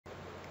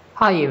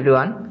Hi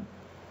everyone,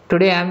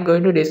 today I am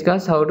going to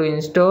discuss how to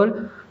install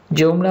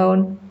Joomla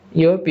on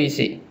your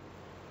PC.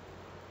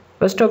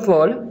 First of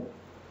all,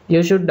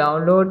 you should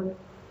download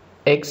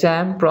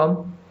XAMPP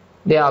from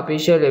the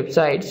official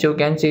websites. You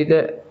can see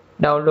the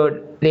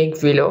download link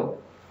below.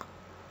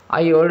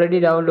 I already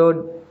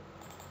downloaded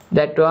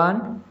that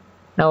one.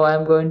 Now I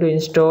am going to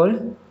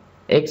install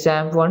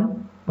XAMPP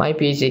on my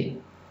PC.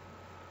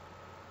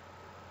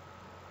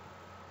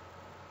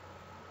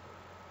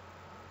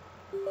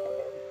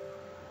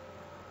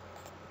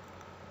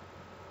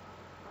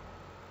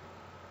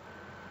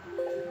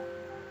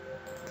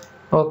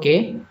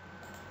 Okay,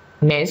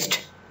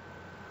 next,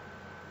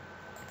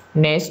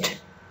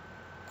 next,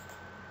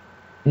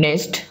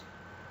 next,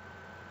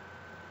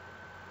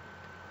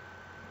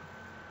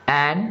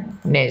 and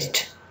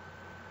next.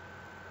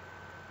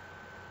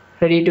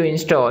 Ready to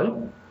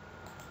install.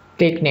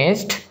 Click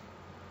next.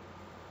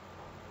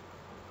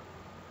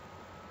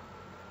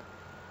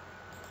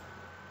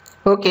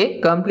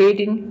 Okay,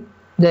 completing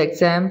the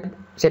exam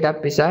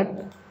setup wizard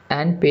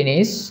and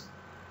finish,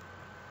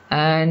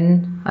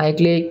 and I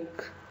click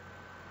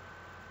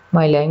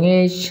my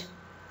language.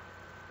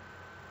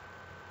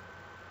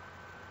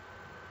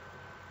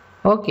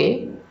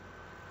 Okay,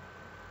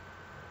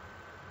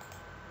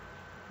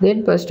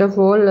 then first of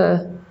all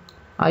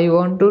I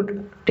want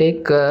to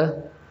create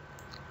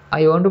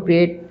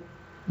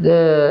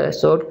the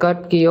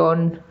shortcut key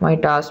on my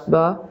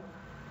taskbar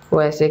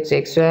for SX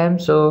exam.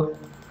 So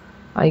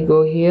I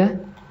go here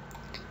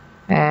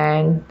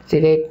and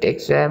select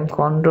exam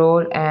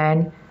control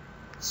and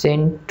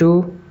send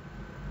to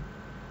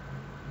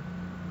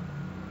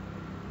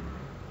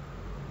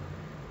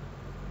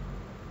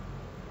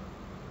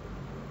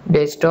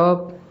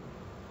desktop.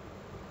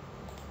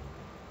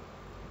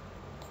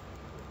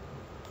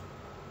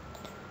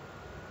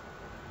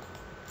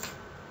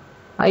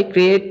 I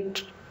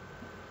create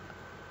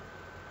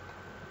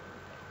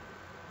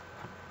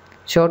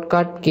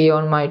shortcut key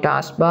on my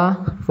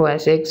taskbar for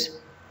SX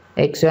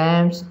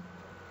exams.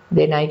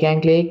 Then I can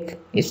click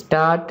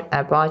start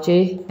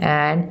Apache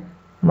and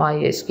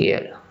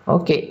MySQL.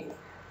 Okay,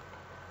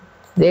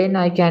 then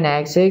I can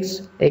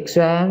access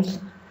exams.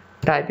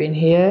 Type in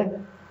here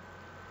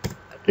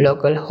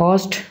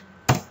localhost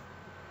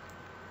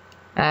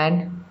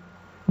and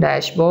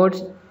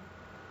dashboards.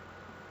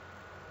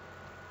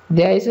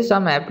 There is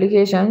some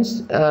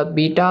applications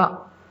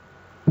bitanami.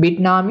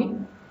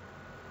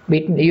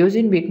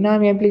 Using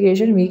bitanami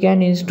application we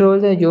can install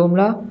the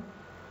Joomla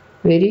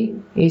very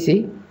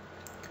easy.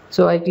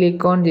 So I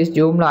click on this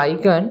Joomla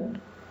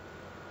icon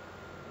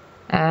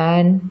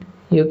and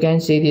you can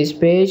see this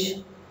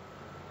page,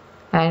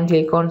 and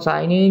click on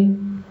sign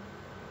in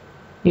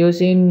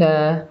using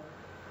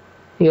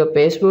your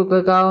Facebook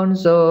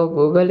accounts or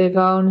Google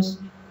accounts.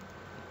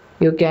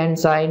 You can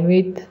sign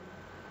with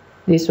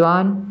this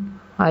one.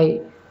 I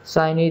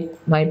sign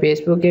with my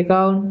Facebook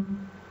account.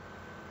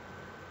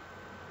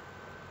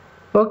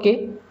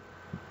 Okay,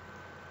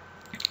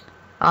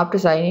 after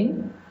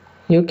signing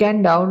you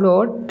can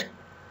download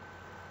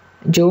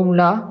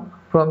Joomla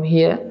from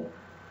here.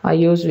 I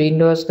use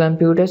Windows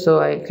computer, so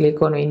I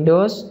click on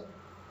Windows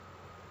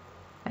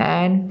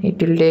and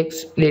it will take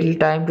little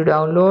time to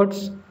download,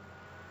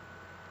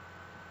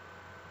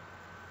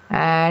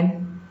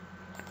 and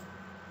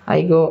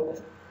I go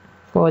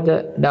for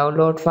the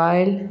download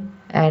file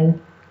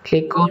and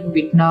click on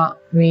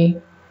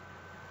bitanami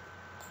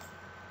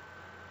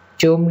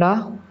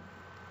Joomla,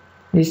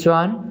 this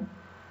one.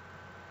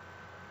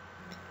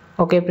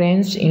 Okay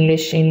friends,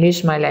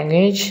 English my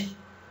language.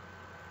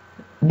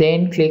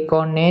 Then click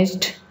on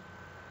next,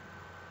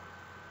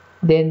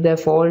 then the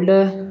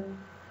folder,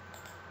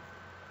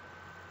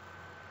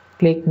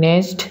 click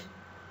next.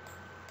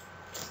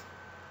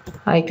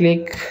 I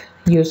click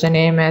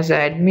username as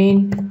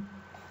admin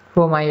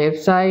for my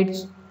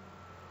websites,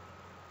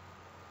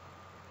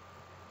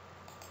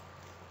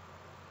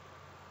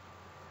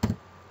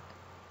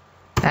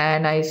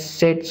 and I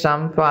set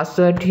some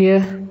password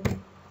here.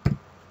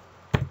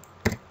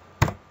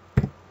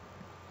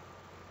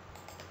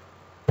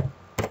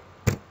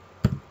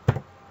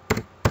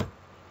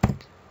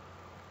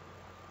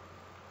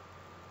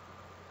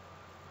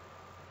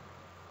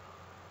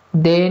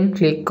 Then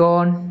click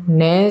on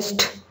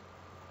next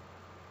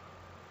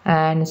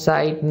and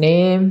site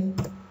name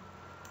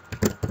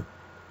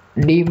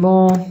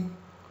demo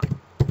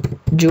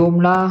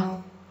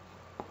Joomla,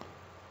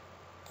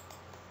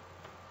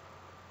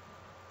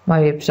 my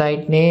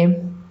website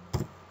name.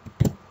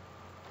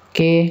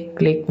 Okay,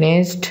 click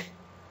next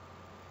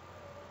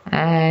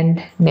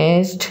and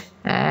next,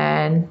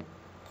 and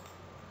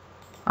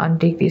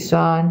untick this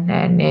one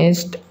and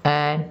next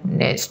and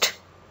next.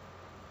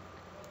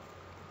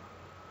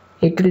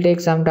 It will take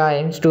some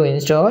time to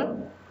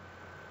install.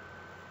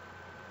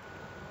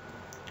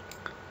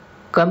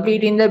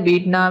 Completing the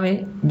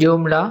bitanami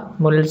Joomla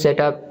model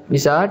setup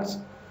wizards,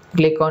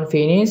 click on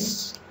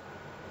finish.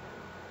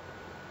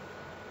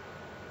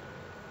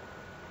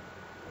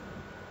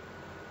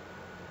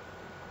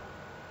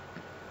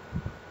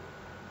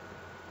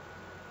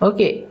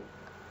 Okay,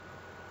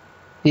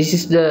 This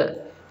is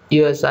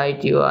your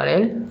site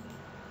URL,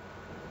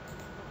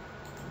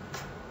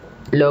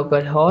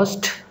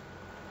 localhost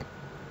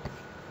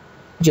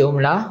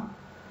Joomla.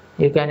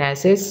 You can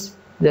access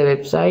the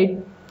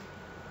website.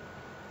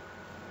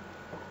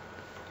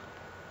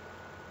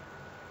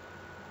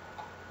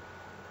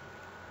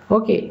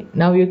 Okay,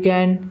 now you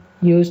can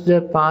use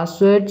the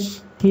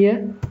passwords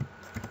here.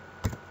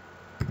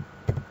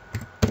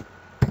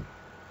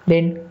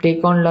 Then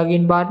click on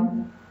login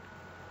button.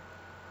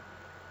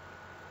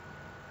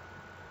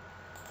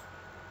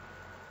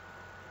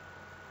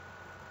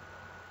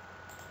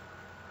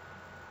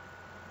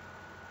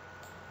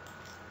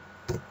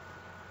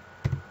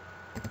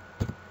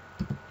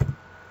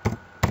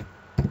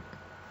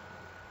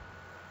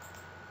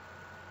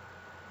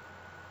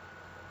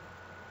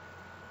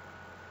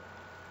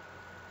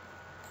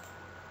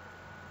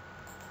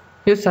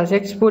 You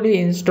successfully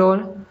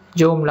install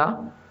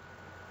Joomla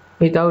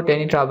without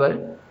any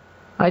trouble.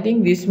 I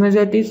think this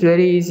method is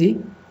very easy.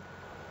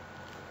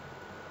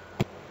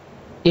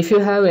 If you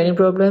have any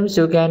problems,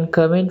 you can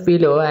comment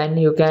below and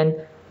you can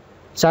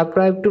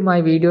subscribe to my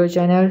video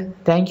channel.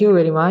 Thank you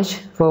very much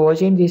for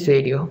watching this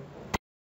video.